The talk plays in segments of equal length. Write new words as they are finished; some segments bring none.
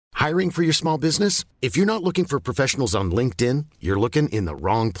Hiring for your small business? If you're not looking for professionals on LinkedIn, you're looking in the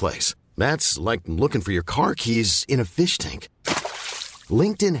wrong place. That's like looking for your car keys in a fish tank.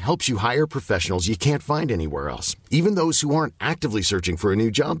 LinkedIn helps you hire professionals you can't find anywhere else, even those who aren't actively searching for a new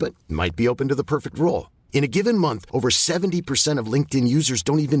job but might be open to the perfect role. In a given month, over 70% of LinkedIn users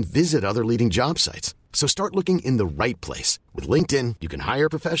don't even visit other leading job sites. So start looking in the right place. With LinkedIn, you can hire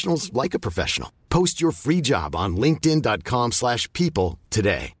professionals like a professional. Post your free job on linkedin.com/people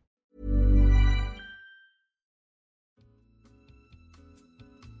today.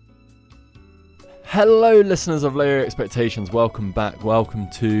 Hello, listeners of Lower Expectations. Welcome back. Welcome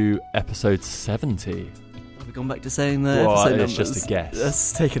to episode 70. Have we gone back to saying that? Well, episode it's numbers? just a guess.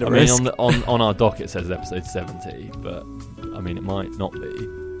 That's taking a I risk. mean, on our doc it says episode 70, but I mean, it might not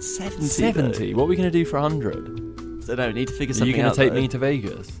be. 70? 70? What are we going to do for 100? I don't know, we need to figure Are something you going out. to take though. me to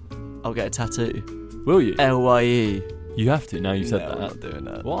Vegas? I'll get a tattoo. Will you? LYE. You have to, now you said No, that. I'm not doing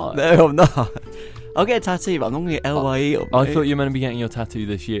that. Why? No, I'm not. I'll get a tattoo, but I'm not going to get LYE on I me. thought you were meant to be getting your tattoo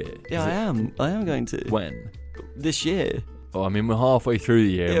this year. Yeah, I am. I am going to. When? This year. Oh, I mean, we're halfway through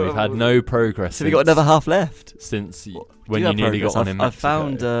the year and Yeah, we've well, had no progress. So we got another half left. Since Do when you have nearly progress? got one in I've Mexico.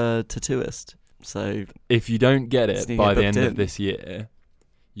 found a tattooist. So If you don't get Just it need to by get the end booked of in. this year,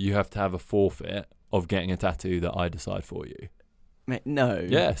 you have to have a forfeit of getting a tattoo that I decide for you. mate, no.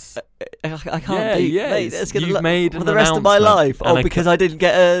 Yes. I can't Yeah, do yes. mate, that's gonna You've made for an the rest of my announcement life. and Oh, a because I didn't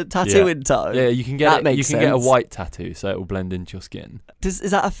get a tattoo Yeah. in time. Yeah, you can get That it. makes You can get a sense. white tattoo, so it will blend into your skin. Is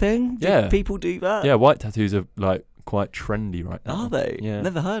that a thing? Do Yeah. people do that? Yeah, white tattoos are like quite trendy right now. Are they? Yeah.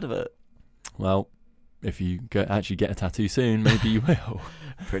 Never heard of it. Well, if you actually get a tattoo soon, maybe you will.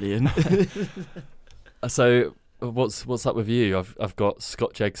 Brilliant. So, what's up with you? I've got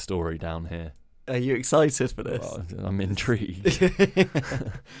Scotch egg story down here. Are you excited for this? Well, I'm intrigued.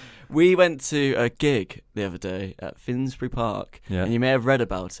 We went to a gig the other day at Finsbury Park, Yeah. and you may have read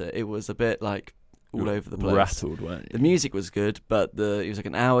about it. It was a bit like all over the place. Rattled, weren't The you? music was good, but it was like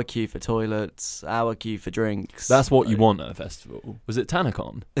an hour queue for toilets, hour queue for drinks. That's what you Like- want at a festival. Was it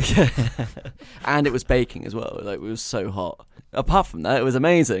Tanacon? And it was baking as well. Like, it was so hot. Apart from that, it was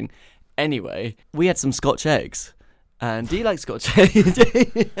amazing. Anyway, we had some Scotch eggs. And do you like Scotch eggs?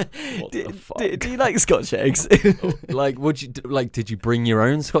 What the fuck? Do you like Scotch eggs? Like, did you bring your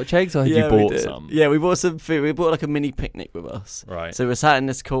own Scotch eggs or had you we bought did. some? Yeah, we bought some food. We bought like a mini picnic with us. Right. So we were sat in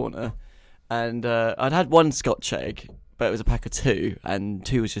this corner, and I'd had one Scotch egg, but it was a pack of two, and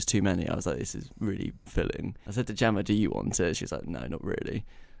two was just too many. I was like, this is really filling. I said to Gemma, do you want it? She was like, no, not really.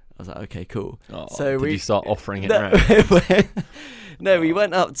 I was like, okay, cool. Oh, So did we you start offering it No, around? no, we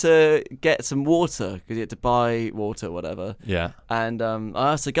went up to get some water because you had to buy water, whatever. Yeah. And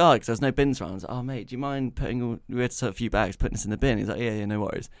I asked the guy because there was no bins around. I was like, oh, mate, do you mind we had to a few bags, putting this in the bin. He's like, yeah, no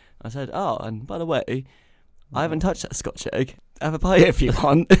worries. I said, oh, and by the way, I haven't touched that Scotch egg. Have a bite if you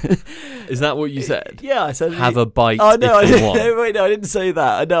want. Is that what you said? Yeah, I said. Have a bite Oh, no, if I you want. didn't, wait, no, I didn't say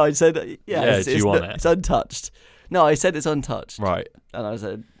that. No, I said, Yeah, do you want it? It's untouched. No, I said it's untouched. Right. And I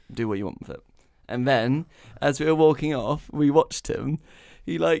said, do what you want with it. And then, as we were walking off, we watched him.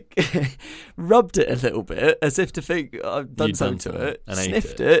 He, like, rubbed it a little bit, as if to think, I've done You'd something done to it. something and ate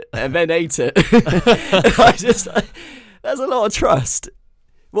Sniffed it. it, and then ate it. And I just, that's a lot of trust.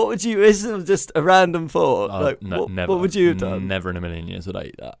 What would you, this is just a random thought. Like, No, never. what would you have done? Never in a million years would I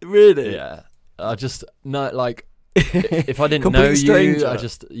eat that. Really? Yeah. I just, no, like, if I didn't know Complete you, stranger. I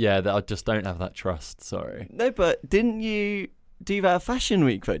just don't have that trust. Sorry. No, but didn't you do that at Fashion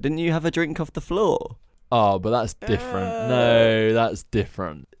Week, though? Didn't you have a drink off the floor? Oh, but that's different. No, that's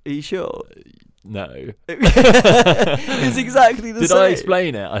different. Are you sure? No. It's exactly the Did same. I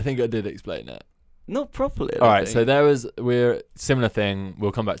explain it? I think I did explain it. Not properly. All right, so we're similar thing.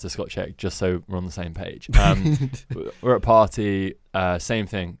 We'll come back to Scotch egg just so we're on the same page. We're at a party, same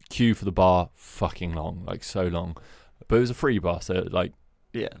thing. Queue for the bar, fucking long, like so long. But it was a free bar, so like,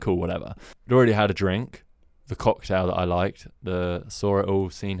 yeah, cool, whatever. I'd already had a drink, the cocktail that I liked, saw it all,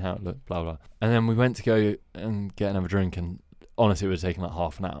 seen how it looked, blah blah. And then we went to go and get another drink, and honestly, it would have taken like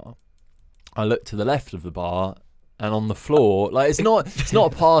half an hour. I looked to the left of the bar. And on the floor, like it's not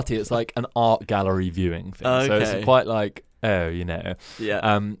a party. It's like an art gallery viewing thing. Okay. So it's quite like, yeah.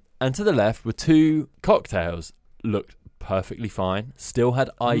 And to the left were two cocktails. Looked perfectly fine. Still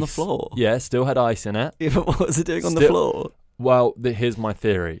had ice on the floor. Yeah, still had ice in it. Yeah, but what was it doing on the Still- floor? Well, here's my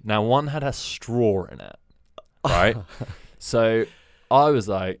theory. Now, one had a straw in it, right? So I was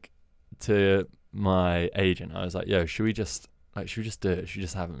like to my agent, I was like, "Yo, should we just do it? Should we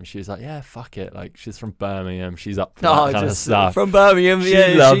just have them?" She was like, "Yeah, fuck it." Like, she's from Birmingham. She's up for that kind of stuff. From Birmingham. She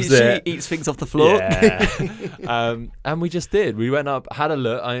Yeah, loves it. She eats things off the floor. Yeah. And we just did. We went up, had a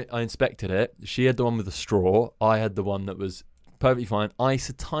look. I inspected it. She had the one with the straw. I had the one that was perfectly fine. Ice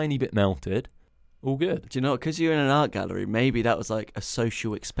a tiny bit melted. All good. Do you know, because you're in an art gallery, maybe that was like a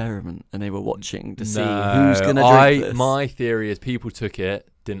social experiment and they were watching to see who's going to drink this. My theory is people took it,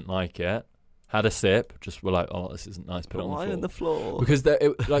 didn't like it, had a sip, just were like, oh, this isn't nice, put it on the floor. Why on the floor? Because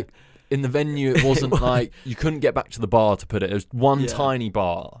like in the venue, it wasn't like, you couldn't get back to the bar to put it. It was one tiny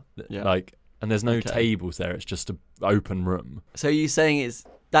bar, like, and there's no tables there. It's just an open room. So you're saying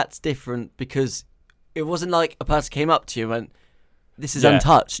that's different because it wasn't like a person came up to you and went, this is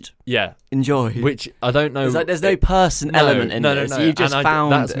untouched. Yeah. Enjoy. Which I don't know. It's like there's no person element in this. No. You just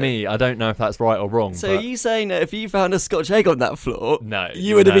found that's me. I don't know if that's right or wrong. So are you saying that if you found a Scotch egg on that floor,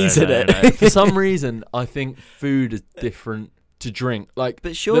 you would have eaten it? No. For some reason, I think food is different to drink. Like,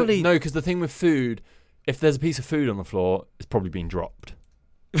 but surely... No, because the thing with food, if there's a piece of food on the floor, it's probably been dropped.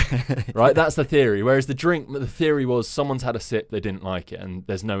 Right? That's the theory. Whereas the theory was someone's had a sip, they didn't like it, and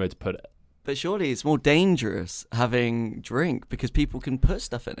there's nowhere to put it. But surely it's more dangerous having drink because people can put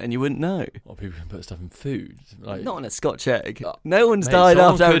stuff in and you wouldn't know. Well, people can put stuff in food. Like, not in a Scotch egg. No one's died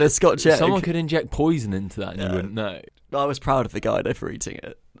after having a Scotch egg. Someone could inject poison into that and you wouldn't know. I was proud of the guy though for eating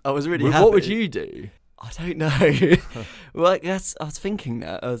it. I was really happy. What would you do? I don't know. Well, I guess I was thinking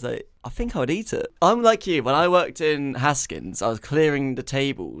that. I was like, I think I would eat it. I'm like you. When I worked in Haskins, I was clearing the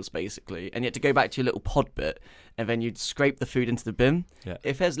tables, basically, and you had to go back to your little pod bit, and then you'd scrape the food into the bin. Yeah.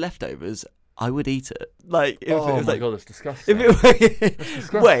 If there's leftovers, I would eat it. Like, if oh it was my like, God, that's disgusting. That's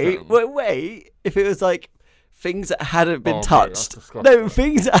disgusting. Wait. If it was like things that hadn't been touched. No,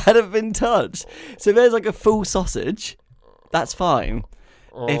 things that hadn't been touched. So there's like a full sausage. That's fine.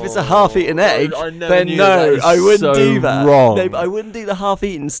 If it's a half-eaten egg, then no, I wouldn't do that. Wrong. No, I wouldn't do the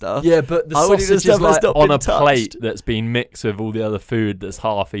half-eaten stuff. Yeah, but the sausage is like on a plate that's been mixed with all the other food that's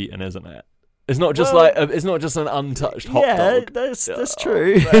half-eaten, isn't it? It's not just it's not just an untouched hot dog. Yeah, that's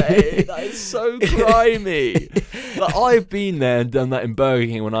true. Mate, that is so grimy. Like, I've been there and done that in Burger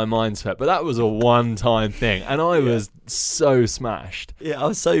King when I Mindswept, but that was a one-time thing, and I was so smashed. Yeah, I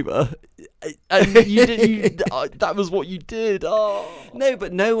was sober. And that was what you did. Oh no,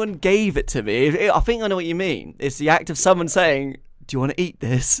 but no one gave it to me. I think I know what you mean. It's the act of someone saying, "Do you want to eat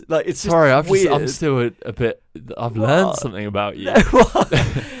this?" Like, it's just weird. I'm still a bit. I've learned something about you. No,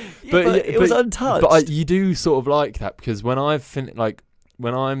 but it was untouched. But you do sort of like that because when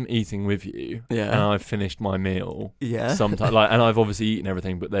when I'm eating with you, and I've finished my meal, sometimes and I've obviously eaten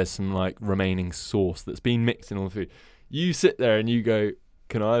everything, but there's some like remaining sauce that's been mixed in all the food. You sit there and you go,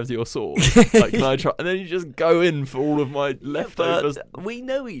 can I have your sauce? Like, can I try? And then you just go in for all of my leftovers. But we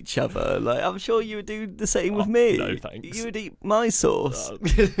know each other. Like, I'm sure you would do the same with me. No, thanks. You would eat my sauce.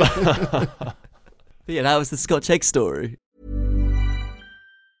 But yeah, that was the Scotch egg story.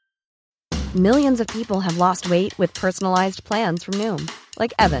 Millions of people have lost weight with personalized plans from Noom.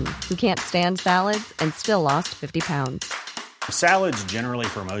 Like Evan, who can't stand salads and still lost 50 pounds. Salads generally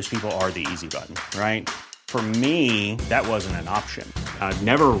for most people are the easy button, right? For me, that wasn't an option. I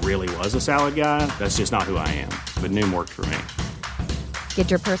never really was a salad guy. That's just not who I am. But Noom worked for me. Get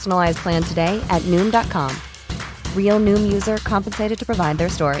your personalized plan today at Noom.com. Real Noom user compensated to provide their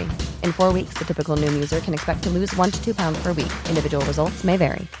story. In 4 weeks, the typical Noom user can expect to lose 1 to 2 pounds per week. Individual results may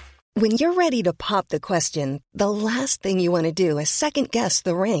vary. When you're ready to pop the question, the last thing you want to do is second-guess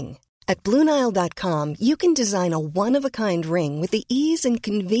the ring. At BlueNile.com, you can design a one-of-a-kind ring with the ease and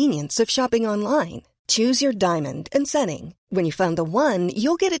convenience of shopping online. Choose your diamond and setting. When you find the one,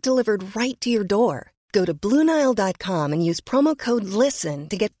 you'll get it delivered right to your door. Go to BlueNile.com and use promo code LISTEN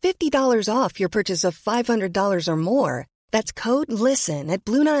to get $50 off your purchase of $500 or more. That's code LISTEN at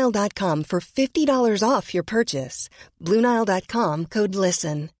BlueNile.com for $50 off your purchase. BlueNile.com, code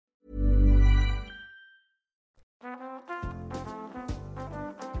LISTEN.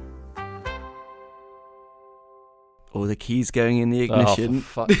 All the keys going in the ignition. Oh,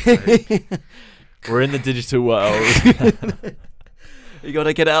 for fuck's sake. We're in the digital world. You got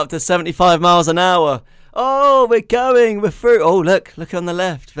to get it up to 75 miles an hour. Oh, we're through. Oh, look on the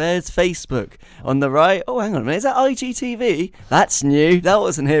left. There's Facebook. On the right, oh, hang on a minute. Is that IGTV? That's new. That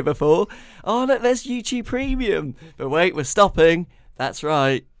wasn't here before. Oh, look, there's YouTube Premium. But wait, we're stopping. That's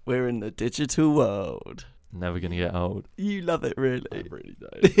right. We're in the digital world. Never going to get old. You love it, really. I really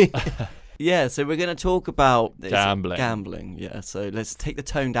don't. Yeah, so we're going to talk about gambling. Yeah, so let's take the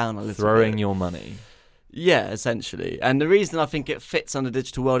tone down a little bit. Throwing your money. Yeah, essentially. And the reason I think it fits on the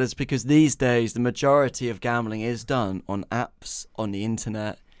digital world is because these days the majority of gambling is done on apps, on the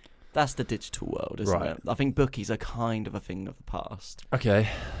internet. That's the digital world, isn't it? I think bookies are kind of a thing of the past. Okay.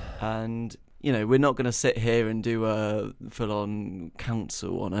 And, you know, we're not going to sit here and do a full-on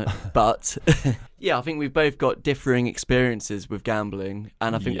counsel on it. But, yeah, I think we've both got differing experiences with gambling.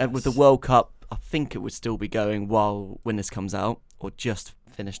 And I think with the World Cup I think it would still be going when this comes out, or just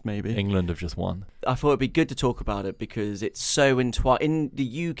finished maybe. England have just won. I thought it'd be good to talk about it because it's so entwined. In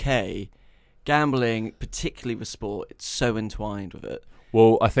the UK, gambling, particularly with sport, it's so entwined with it.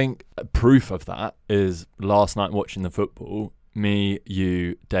 Well, I think proof of that is last night watching the football, me,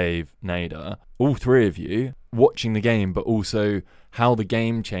 you, Dave, Nader, all three of you watching the game, but also how the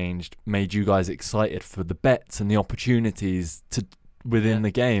game changed made you guys excited for the bets and the opportunities within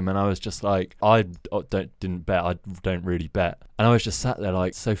the game. And I was just like, I didn't bet, I don't really bet, and I was just sat there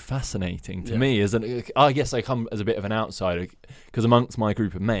like, so fascinating to me. I guess I come as a bit of an outsider because amongst my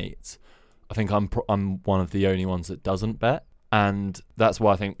group of mates, I think I'm one of the only ones that doesn't bet. And that's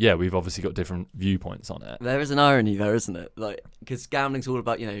why I think, we've obviously got different viewpoints on it. There is an irony there, isn't it? Like, because gambling's all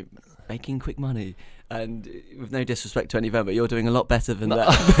about, making quick money. And with no disrespect to any of them, but you're doing a lot better than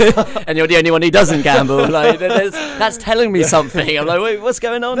that. And you're the only one who doesn't gamble. Like, that's telling me something. I'm like, wait, what's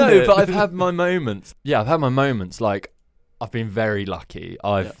going on here? No, but I've had my moments. Yeah, I've had my moments. Like, I've been very lucky.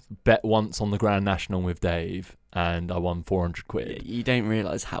 I've bet once on the Grand National with Dave, and I won 400 quid. You don't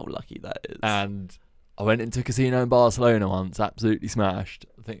realise how lucky that is. And I went into a casino in Barcelona once, absolutely smashed.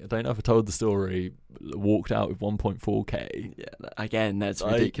 I don't know if I told the story. Walked out with 1.4k. Yeah, again, that's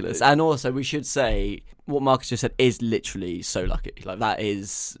ridiculous. And also, we should say what Marcus just said is literally so lucky. Like, that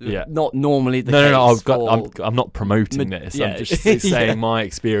is not normally the case. No. I'm not promoting this. I'm just saying my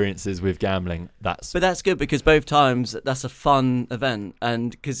experiences with gambling. But that's good because both times that's a fun event,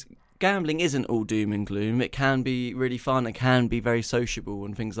 and because gambling isn't all doom and gloom. It can be really fun. It can be very sociable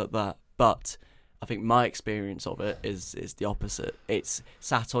and things like that. But I think my experience of it is the opposite. It's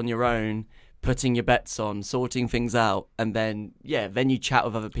sat on your own, putting your bets on, sorting things out, and then you chat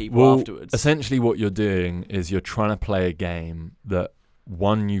with other people afterwards. Essentially what you're doing is you're trying to play a game that,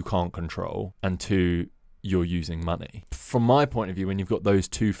 one, you can't control, and two, you're using money. From my point of view, when you've got those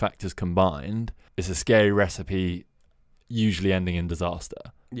two factors combined, it's a scary recipe, usually ending in disaster.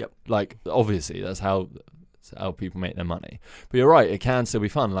 Yep. Like, obviously, that's how people make their money. But you're right, it can still be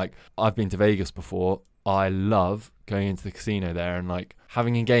fun. Like, I've been to Vegas before. I love going into the casino there and like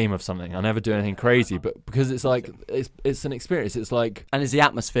having a game of something. I never do anything crazy, but because it's like it's an experience. It's like, and is the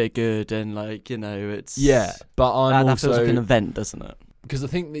atmosphere good and like, it's but that feels like an event, doesn't it? Because I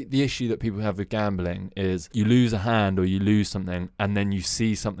think the issue that people have with gambling is you lose a hand or you lose something and then you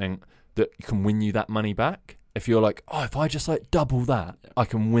see something that can win you that money back. If you're like, if I just like double that, I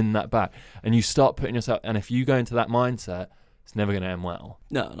can win that back. And you start putting yourself, and if you go into that mindset, it's never going to end well.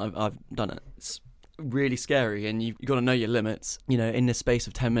 No, and I've done it. It's really scary, and you've got to know your limits. In the space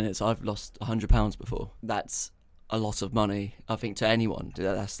of 10 minutes, I've lost £100 before. That's a lot of money, I think, to anyone.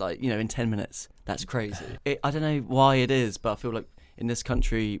 That's like, in 10 minutes, that's crazy. I don't know why it is, but I feel like in this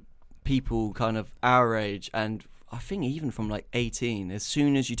country, people kind of our age, and I think even from like 18, as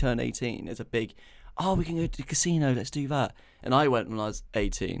soon as you turn 18, it's a big, we can go to the casino, let's do that. And I went when I was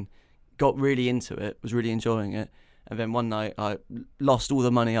 18, got really into it, was really enjoying it. And then one night I lost all the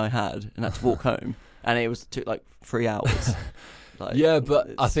money I had and had to walk home. And it took like 3 hours. But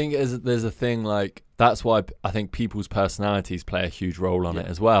I think there's a thing like, that's why I think people's personalities play a huge role on it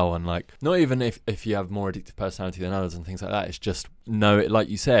as well. And like, not even if you have more addictive personality than others and things like that, it's just, like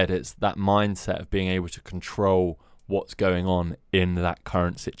you said, it's that mindset of being able to control what's going on in that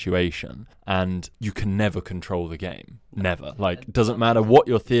current situation, and you can never control the game. Never. Like, it doesn't matter what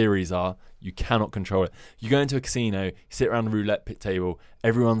your theories are, you cannot control it. You go into a casino, you sit around the roulette pit table,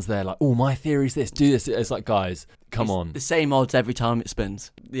 everyone's there like, my theory's this, do this. It's like, guys, come on. The same odds every time it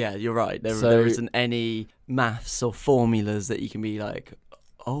spins. Yeah, you're right. There isn't any maths or formulas that you can be like,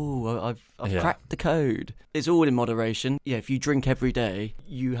 I've cracked the code. It's all in moderation. Yeah, if you drink every day,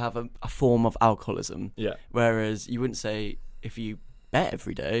 you have a form of alcoholism. Yeah. Whereas you wouldn't say if you bet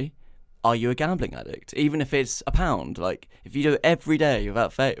every day, are you a gambling addict? Even if it's £1. Like, if you do it every day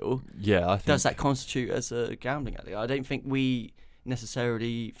without fail, I think, does that constitute as a gambling addict? I don't think we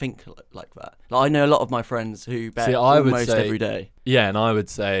necessarily think like that. Like, I know a lot of my friends who bet almost every day. Yeah, and I would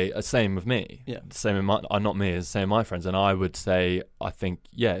say same with me. Yeah, same in my not me, as same with my friends. And I would say I think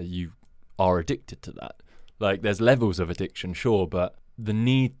you are addicted to that. Like, there's levels of addiction, sure, but the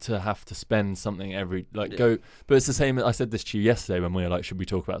need to have to spend something go. But it's the same. I said this to you yesterday when we were like, should we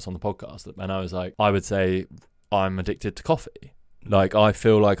talk about this on the podcast? And I was like, I would say I'm addicted to coffee. Like, I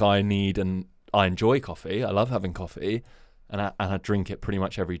feel like I need and I enjoy coffee. I love having coffee. And I drink it pretty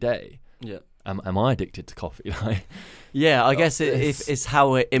much every day. Yeah. Am I addicted to coffee? Yeah, I guess it's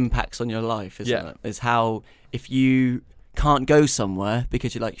how it impacts on your life, isn't it? It's how, if you can't go somewhere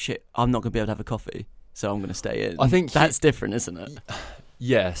because you're like, shit, I'm not going to be able to have a coffee, so I'm going to stay in. I think that's different, isn't it?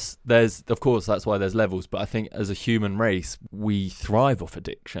 yes, of course that's why there's levels, but I think as a human race we thrive off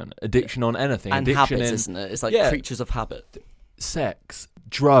addiction on anything, and addiction habits, in, isn't it? It's like creatures of habit. Sex,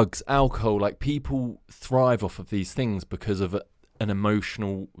 drugs, alcohol, like people thrive off of these things because of an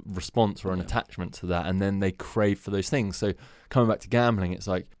emotional response or an attachment to that, and then they crave for those things. So coming back to gambling, it's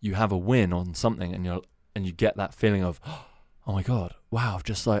like you have a win on something and you get that feeling of, oh my God, wow, I've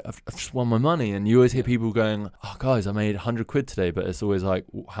just won my money. And you always hear people going, oh guys, I made 100 quid today, but it's always like,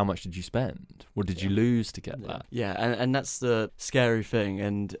 how much did you spend? What did you lose to get that? Yeah, and that's the scary thing.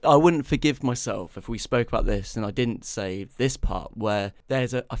 And I wouldn't forgive myself if we spoke about this and I didn't say this part where I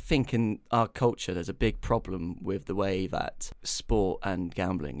think in our culture there's a big problem with the way that sport and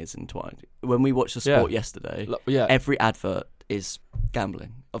gambling is entwined. When we watched the sport yesterday, every advert is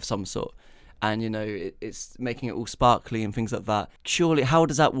gambling of some sort. And, it's making it all sparkly and things like that. Surely, how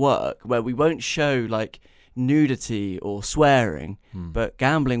does that work? Where we won't show, like, nudity or swearing, but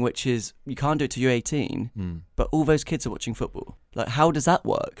gambling, which is, you can't do it till you're 18, but all those kids are watching football. Like, how does that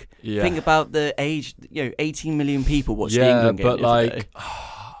work? Yeah. Think about the age, 18 million people watch the England game. Yeah, but, like,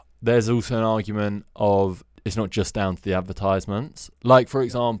 there's also an argument of it's not just down to the advertisements. Like, for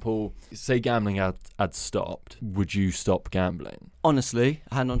example, say gambling ads stopped. Would you stop gambling? Honestly,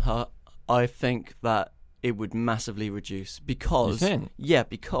 hand on heart, I think that it would massively reduce because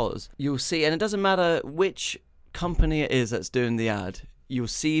because you'll see, and it doesn't matter which company it is that's doing the ad, you'll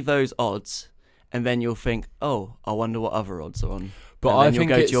see those odds and then you'll think, oh, I wonder what other odds are on. But and I then think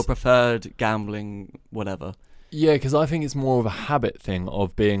you'll go to your preferred gambling whatever. Yeah, because I think it's more of a habit thing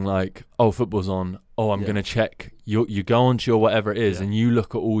of being like, oh, football's on, oh, I'm going to check. You go onto your whatever it is and you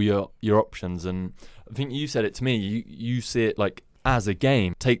look at all your options. And I think you said it to me, you see it like as a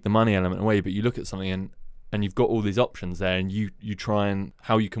game, take the money element away, but you look at something and you've got all these options there and you try and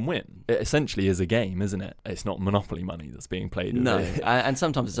how you can win. It essentially is a game, isn't it? It's not Monopoly money that's being played. No, and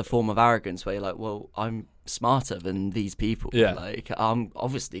sometimes it's a form of arrogance where you're like, well, I'm smarter than these people. Yeah. Like, I'm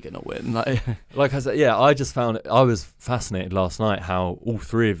obviously going to win. Like I said, I just found it, I was fascinated last night how all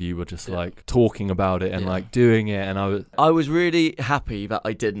three of you were just like talking about it and like doing it, and I was really happy that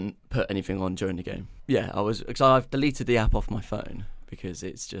I didn't put anything on during the game. Yeah, I was, because I've deleted the app off my phone because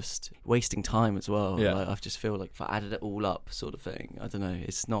it's just wasting time as well. Yeah. Like, I just feel like if I added it all up, sort of thing, I don't know,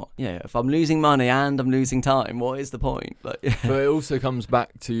 it's not, if I'm losing money and I'm losing time, what is the point? Like, but it also comes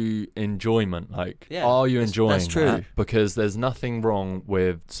back to enjoyment. Like, are you enjoying that's true. that? Because there's nothing wrong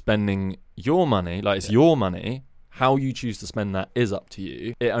with spending your money, like it's your money. How you choose to spend that is up to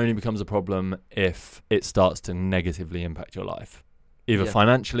you. It only becomes a problem if it starts to negatively impact your life, either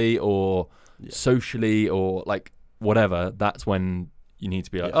financially or socially or like whatever. That's when you need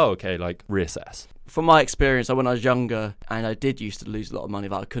to be like, oh, okay, like reassess. From my experience, when I was younger and I did used to lose a lot of money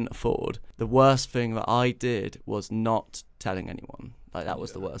that I couldn't afford, the worst thing that I did was not telling anyone. Like, that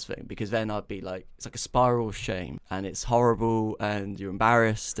was the worst thing, because then I'd be like, it's like a spiral of shame and it's horrible and you're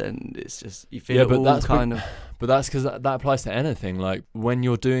embarrassed and it's just, you feel but all that's kind of... But that's because that applies to anything. Like, when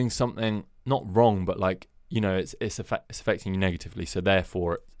you're doing something not wrong, but like, it's affecting you negatively, so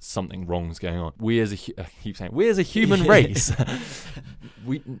therefore something wrong's going on. We as a human race,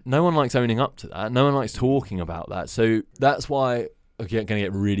 no one likes owning up to that. No one likes talking about that. So that's why I'm going to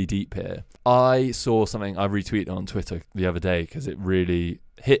get really deep here. I saw something I retweeted on Twitter the other day because it really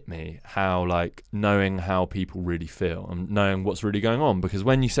hit me, how like knowing how people really feel and knowing what's really going on. Because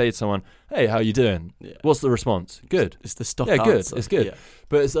when you say to someone, "Hey, how you doing?" What's the response? Good. It's the stock answer. Good. It's good. Yeah.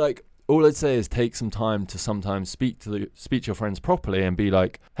 But it's like, all I'd say is take some time to sometimes speak to your friends properly and be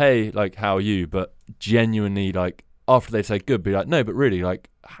like, hey, like, how are you? But genuinely, like, after they've said good, be like, no, but really, like,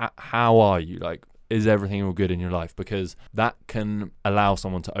 how are you? Like, is everything all good in your life? Because that can allow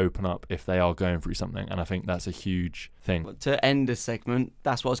someone to open up if they are going through something. And I think that's a huge thing. To end this segment,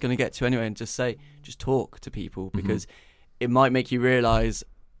 that's what I was going to get to anyway, and just talk to people, because it might make you realise,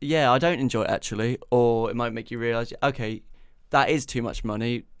 I don't enjoy it actually, or it might make you realise, okay, that is too much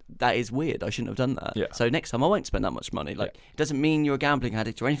money. That is weird. I shouldn't have done that. Yeah. So next time I won't spend that much money. Like, it doesn't mean you're a gambling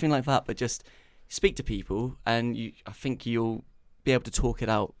addict or anything like that, but just speak to people and I think you'll be able to talk it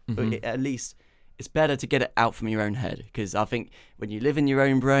out. At least it's better to get it out from your own head, because I think when you live in your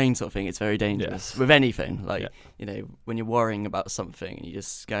own brain sort of thing, it's very dangerous with anything. Like, when you're worrying about something and you're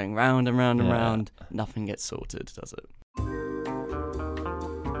just going round and round and round, nothing gets sorted, does it?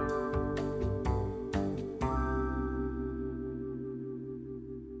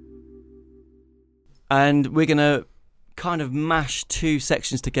 And we're going to kind of mash two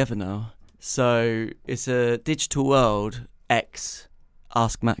sections together now. So it's a digital world X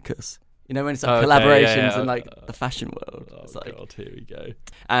Ask Matkus. You know, when it's like collaborations in like the fashion world. Oh, it's like, God, here we go.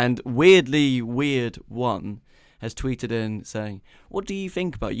 And weirdly weird one has tweeted in saying, "What do you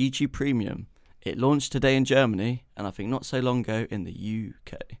think about YouTube Premium? It launched today in Germany, and I think not so long ago in the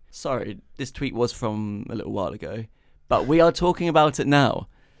UK." Sorry, this tweet was from a little while ago, but we are talking about it now.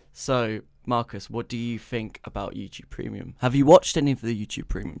 So, Marcus, what do you think about YouTube Premium? Have you watched any of the YouTube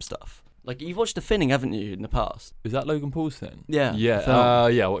Premium stuff? Like, you've watched The Finning, haven't you, in the past? Is that Logan Paul's thing? Yeah. Yeah.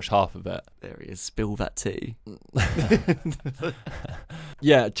 Yeah, I watched half of it. There he is, spill that tea.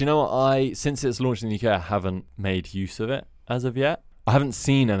 Yeah, do you know what? Since it's launched in the UK, I haven't made use of it as of yet. I haven't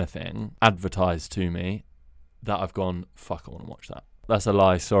seen anything advertised to me that I've gone, fuck, I want to watch that. That's a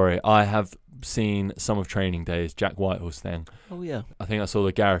lie, sorry. I have seen some of Training Days, Jack Whitehall's thing. Oh, yeah. I think I saw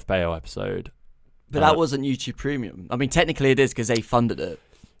the Gareth Bale episode. But that wasn't YouTube Premium. I mean, technically it is because they funded it,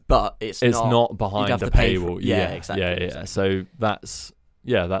 but it's not behind the paywall. Yeah, exactly. Yeah. So that's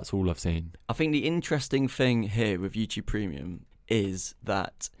all I've seen. I think the interesting thing here with YouTube Premium is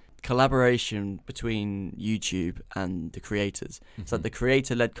that collaboration between YouTube and the creators. Mm-hmm. So the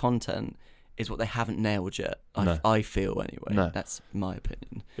creator-led content is what they haven't nailed yet. I feel anyway. No. That's my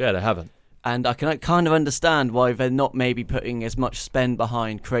opinion. Yeah, they haven't. And I can kind of understand why they're not maybe putting as much spend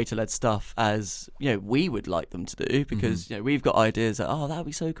behind creator-led stuff as we would like them to do, because we've got ideas that that would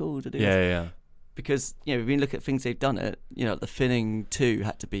be so cool to do. Yeah. Because when you look at things they've done it, the Finning 2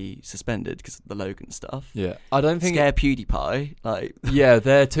 had to be suspended because of the Logan stuff. Yeah, I don't think Scare PewDiePie. Yeah,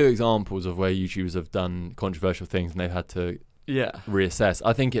 they're two examples of where YouTubers have done controversial things and they've had to reassess.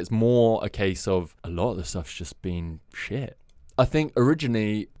 I think it's more a case of a lot of the stuff's just been shit. I think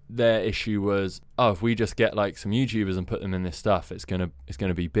originally their issue was, if we just get like some YouTubers and put them in this stuff, it's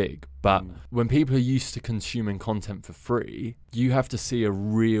gonna be big. But when people are used to consuming content for free, you have to see a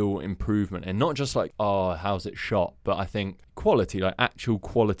real improvement, and not just like, how's it shot, but I think quality, like actual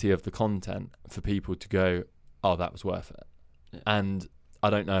quality of the content, for people to go, that was worth it. Yeah. And I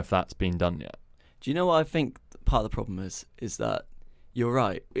don't know if that's been done yet. Do you know what I think part of the problem is that you're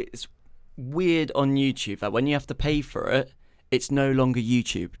right. It's weird on YouTube that when you have to pay for it, it's no longer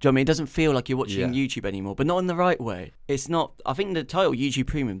YouTube. Do you know what I mean? It doesn't feel like you're watching YouTube anymore, but not in the right way. It's not. I think the title YouTube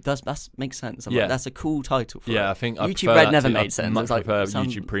Premium that makes sense. Like, that's a cool title for it. I think YouTube Red never made sense. I prefer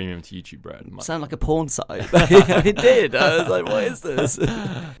YouTube Premium to YouTube Red. Sound like a porn site. It did. I was like, what is this?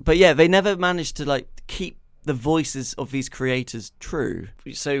 But yeah, they never managed to keep the voices of these creators true.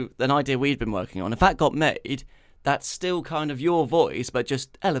 So an idea we'd been working on, if that got made, that's still kind of your voice, but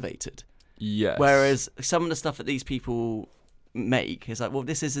just elevated. Yes. Whereas some of the stuff that these people make is like, well,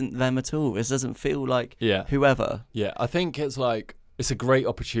 this isn't them at all. This doesn't feel like whoever. Yeah, I think it's a great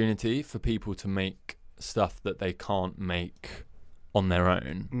opportunity for people to make stuff that they can't make on their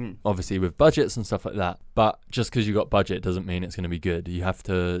own, obviously with budgets and stuff like that. But just because you got budget doesn't mean it's going to be good. You have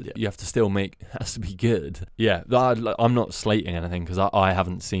to still make it has to be good. Yeah, I'm not slating anything because I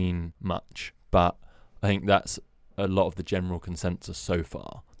haven't seen much, but I think that's a lot of the general consensus so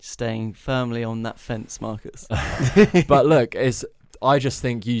far. Staying firmly on that fence, Marcus. But look, I just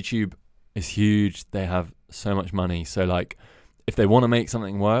think YouTube is huge. They have so much money. So if they want to make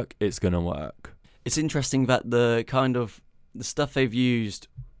something work, it's going to work. It's interesting that the stuff they've used,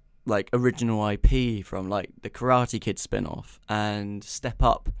 original IP from the Karate Kid spin-off and Step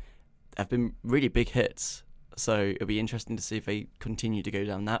Up, have been really big hits. So it'll be interesting to see if they continue to go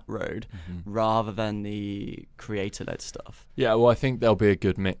down that road rather than the creator-led stuff. Yeah, well, I think there'll be a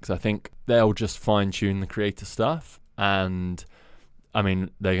good mix. I think they'll just fine-tune the creator stuff. And, I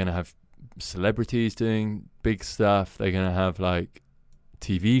mean, they're going to have celebrities doing big stuff. They're going to have,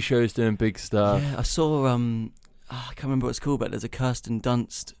 TV shows doing big stuff. Yeah, I saw, I can't remember what it's called, but there's a Kirsten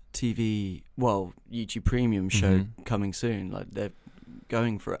Dunst YouTube Premium show coming soon. They're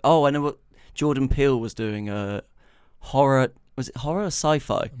going for it. Oh, I know what... Jordan Peele was doing a horror. Was it horror or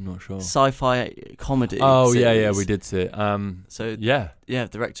sci-fi? I'm not sure. Sci-fi comedy. Oh, series. yeah, we did see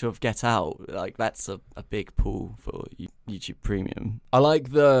it. Director of Get Out. That's a big pull for YouTube Premium. I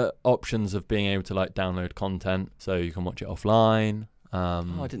like the options of being able to download content, so you can watch it offline. I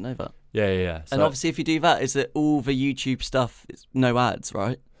didn't know that. Yeah. So, and obviously, if you do that, is that all the YouTube stuff? It's no ads,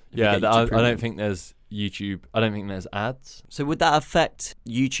 right? I don't think there's YouTube. I don't think there's ads. So would that affect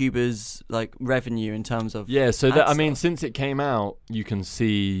YouTubers' revenue in terms of? Yeah. So since it came out, you can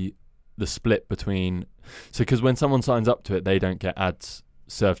see the split between. So because when someone signs up to it, they don't get ads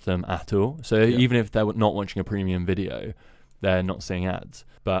served to them at all. So even if they're not watching a premium video, they're not seeing ads.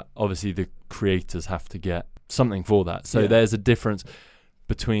 But obviously, the creators have to get something for that. So there's a difference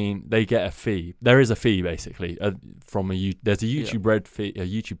between, they get a fee. There is a fee basically there's a YouTube Red fee, a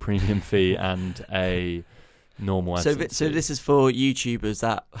YouTube Premium fee, and a normal So, AdSense. so this is for YouTubers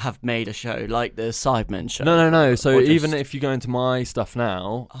that have made a show, like the Sidemen show. No. So Or just- even if you go into my stuff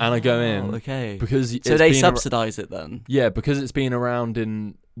now and I go in, okay, because so it's they been subsidise it then. yeah, because it's been around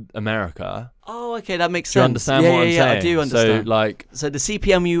in America. Oh, okay, that makes Do you sense. understand yeah, what I'm yeah, saying? I do understand. So like, So the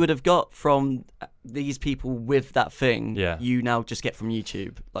CPM you would have got from these people with that thing, Yeah. you now just get from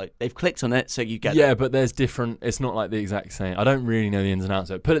YouTube. Like they've clicked on it, so you get yeah, it. but there's different. It's not like the exact same. I don't really know the ins and outs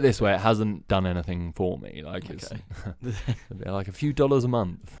of it. Put it this way, it hasn't done anything for me. Like it's like a few dollars a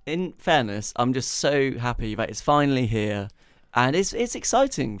month. In fairness, I'm just so happy that it's finally here, and it's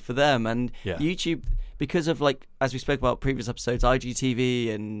exciting for them and Yeah. YouTube, because of, like, as we spoke about previous episodes,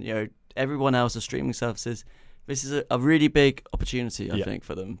 IGTV and everyone else, the streaming services. This is a really big opportunity, I Yeah. think,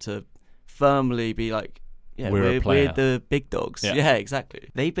 for them to firmly be like, yeah, We're a we're player. the big dogs. Yeah. Yeah, exactly.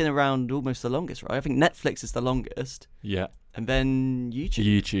 They've been around almost the longest, right? I think Netflix is the longest, Yeah, and then YouTube.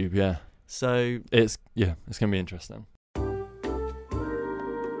 YouTube. Yeah, So it's gonna be interesting.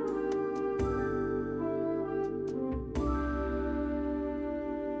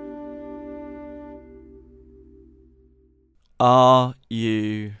 are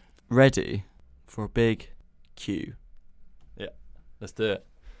you ready for a big Q? Let's do it.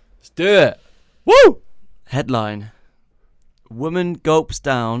 Let's do it. Woo! Headline: Woman gulps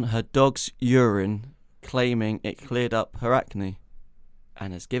down her dog's urine, claiming it cleared up her acne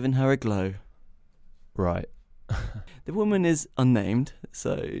and has given her a glow. Right. The woman is unnamed,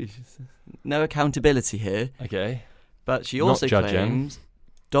 so no accountability here, Okay. but she Not also judging. claims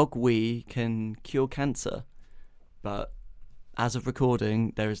dog wee can cure cancer. But as of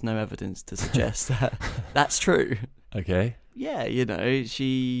recording, there is no evidence to suggest that that's true. Okay. Yeah,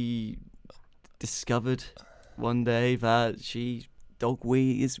 she discovered one day that dog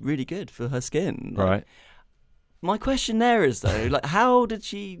wee is really good for her skin. Like, Right. my question there is though, like,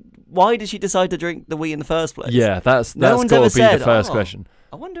 why did she decide to drink the wee in the first place? Yeah, that's No one's got ever to be the said, first "Oh, question.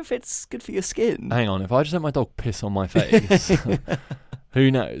 I wonder if it's good for your skin. Hang on, if I just let my dog piss on my face,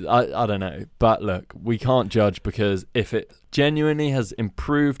 who knows? I don't know. But look, we can't judge, because if it genuinely has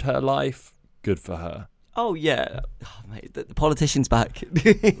improved her life, good for her. Oh yeah, mate, the politician's back.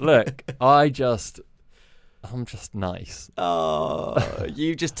 Look, I'm just nice. Oh,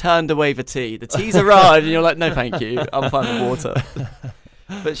 you just turned away the tea. The tea's arrived, and you're like, no, thank you. I'm fine with water.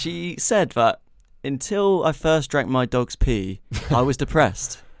 But she said that until I first drank my dog's pee, I was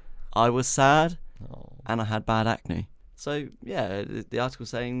depressed. I was sad, Oh. and I had bad acne. So yeah, the article's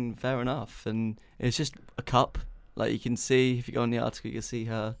saying fair enough, and it's just a cup. Like, you can see, if you go on the article, you can see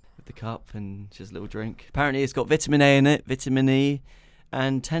her with the cup and just a little drink. Apparently, it's got vitamin A in it, vitamin E,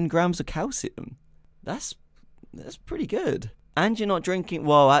 and 10 grams of calcium. That's pretty good. And you're not drinking.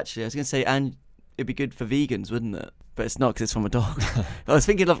 Well, actually, I was going to say, and it'd be good for vegans, wouldn't it? But it's not, because it's from a dog. I was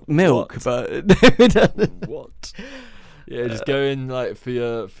thinking of milk, but What? Yeah, just go in like for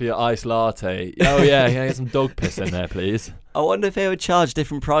your iced latte. Oh yeah, can I get some dog piss in there, please, I wonder if they would charge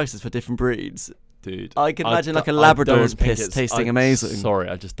different prices for different breeds. dude? I can imagine like a I Labrador's don't think piss it's- tasting I'm amazing. Sorry,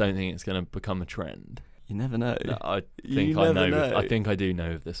 I just don't think it's going to become a trend. You never know. No, I You think I never know. know. I think I do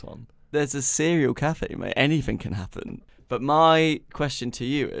know of this one. There's a cereal cafe, mate. Anything can happen. But my question to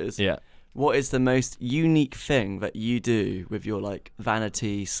you is, Yeah. what is the most unique thing that you do with your like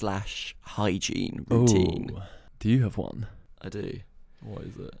vanity / hygiene routine? Ooh. Do you have one? I do. What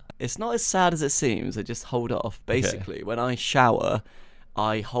is it? It's not as sad as it seems. I just hold off. Basically, when I shower,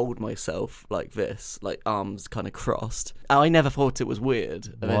 I hold myself like this, like arms kind of crossed. I never thought it was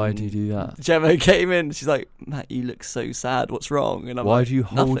weird. And Why then do you do that? Gemma came in. She's like, "Matt, you look so sad. What's wrong?" And I'm Why like, do you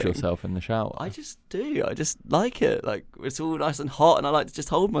hold "Nothing." yourself in the shower? I just do. I just like it. Like, it's all nice and hot, and I like to just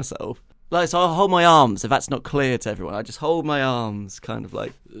hold myself. Like, so I'll hold my arms. If that's not clear to everyone, I just hold my arms, kind of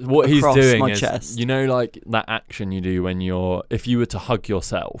like What he's across doing my is, chest. you know, like that action you do when if you were to hug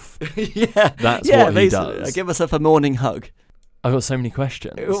yourself. yeah, That's yeah, what he basically. does. I give myself a morning hug. I've got so many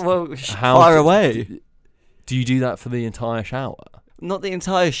questions. Well, How fire do- away. Do you do that for the entire shower? Not the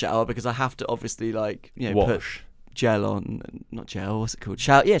entire shower, because I have to obviously put Wash. gel on. Not gel. What's it called?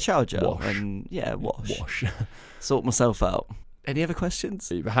 Shower gel. Wash. And wash. Wash. Sort myself out. Any other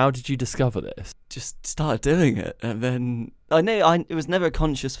questions? How did you discover this? Just started doing it, and then I know it was never a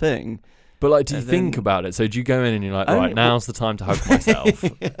conscious thing. But like, do you And think then- about it? So do you go in and you're like, Only- right, now's the time to hug myself?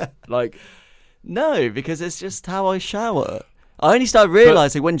 Like, No, because it's just how I shower. I only started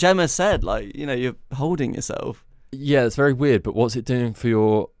realising when Gemma said, like, you're holding yourself. yeah, it's very weird. But what's it doing for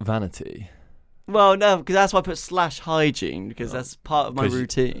your vanity? Well, no, because that's why I put / hygiene, because that's part of my 'Cause you-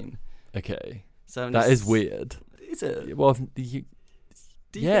 routine. Okay, So I'm that just- is weird. Is it? Well,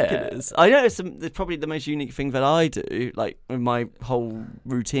 Do you think it is? I know it's probably the most unique thing that I do, like with my whole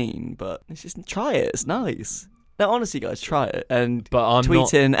routine, but it's just try it. It's nice. No, honestly, guys, try it and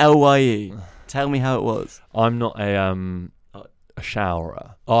tweet in LYE. Tell me how it was. I'm not a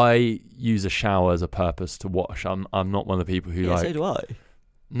showerer. I use a shower as a purpose to wash. I'm not one of the people who so do I.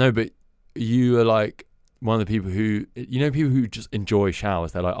 No, but you are like one of the people who, people who just enjoy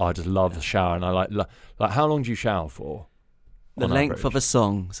showers. They're like, I just love the shower, and I like how long do you shower for? The length of a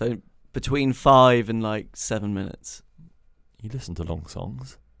song, so between 5 and 7 minutes. You listen to long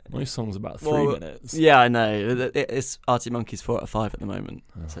songs. Most songs about 3 minutes. Yeah, I know. It's Arctic Monkeys 4 out of 5 at the moment,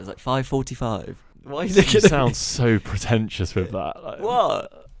 so it's 5:45. Why are you looking at me? Sounds so pretentious with that.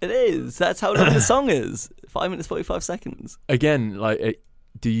 What? It is. That's how long the song is. 5 minutes 45 seconds. Again,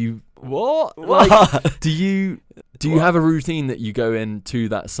 do you what? What? Do you have a routine that you go into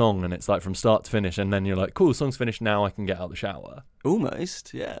that song and it's from start to finish, and then you're like, cool, the song's finished, now I can get out the shower?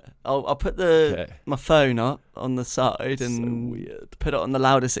 Almost, yeah. I'll put my phone up on the side and so weird. Put it on the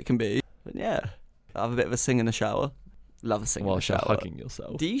loudest it can be. But yeah, I have a bit of a sing in the shower. Love a sing in the shower. Hugging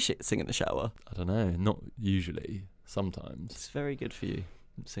yourself. Do you sing in the shower? I don't know. Not usually. Sometimes. It's very good for you,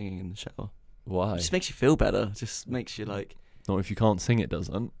 singing in the shower. Why? It just makes you feel better. It just makes you Not if you can't sing, it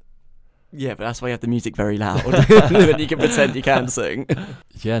doesn't. Yeah, but that's why you have the music very loud. Then you can pretend you can sing.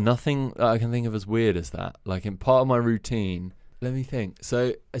 Yeah, nothing that I can think of as weird as that. In part of my routine, let me think.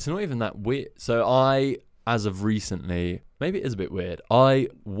 So it's not even that weird. So I, as of recently, maybe it is a bit weird, I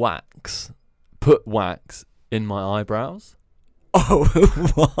put wax in my eyebrows. Oh,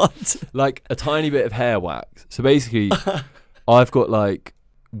 what? A tiny bit of hair wax. So basically, I've got I've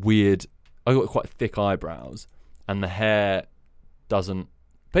got quite thick eyebrows, and the hair doesn't.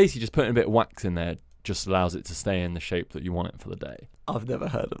 Basically, just putting a bit of wax in there just allows it to stay in the shape that you want it for the day. I've never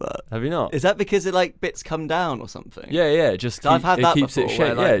heard of that. Have you not? Is that because it bits come down or something? Yeah. I've had that keeps before, it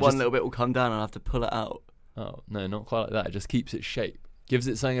shape. Where one little bit will come down and I have to pull it out. Oh no, not quite like that. It just keeps its shape. Gives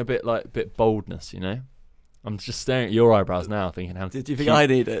it something a bit bit boldness, I'm just staring at your eyebrows now, thinking how. Did you think I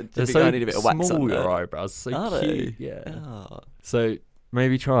need it? Do you think I need a bit of wax small, on there? Your eyebrows, so Are cute. They? Yeah. Oh. So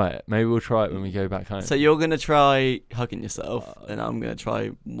maybe try it. Maybe we'll try it when we go back home. So you're gonna try hugging yourself, and I'm gonna try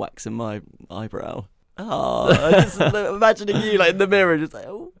waxing my eyebrow. Oh, I'm just imagining you in the mirror, just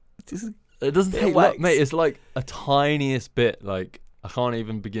it doesn't take wax, mate. It's a tiniest bit. I can't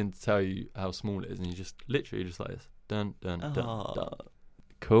even begin to tell you how small it is, and you just literally just this. Dun dun dun dun.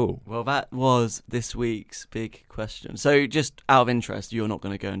 Cool. Well, that was this week's big question. So, just out of interest, you're not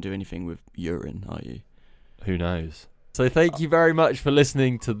going to go and do anything with urine, are you? Who knows? So, thank you very much for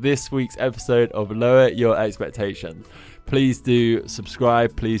listening to this week's episode of Lower Your Expectations. Please do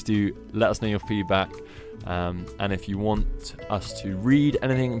subscribe. Please do let us know your feedback. And if you want us to read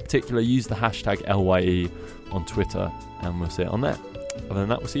anything in particular, use the hashtag LYE on Twitter, and we'll see it on there. Other than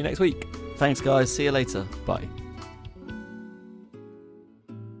that, we'll see you next week. Thanks, guys. See you later. Bye.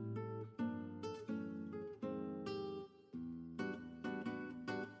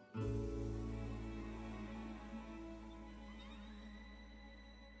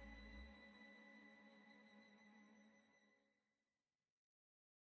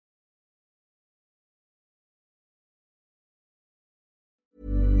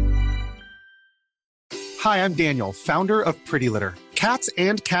 Hi, I'm Daniel, founder of Pretty Litter. Cats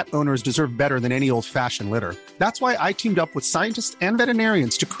and cat owners deserve better than any old-fashioned litter. That's why I teamed up with scientists and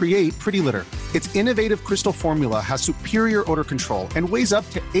veterinarians to create Pretty Litter. Its innovative crystal formula has superior odor control and weighs up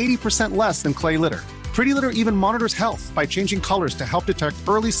to 80% less than clay litter. Pretty Litter even monitors health by changing colors to help detect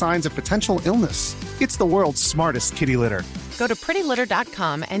early signs of potential illness. It's the world's smartest kitty litter. Go to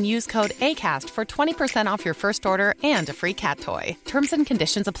prettylitter.com and use code ACAST for 20% off your first order and a free cat toy. Terms and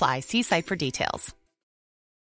conditions apply. See site for details.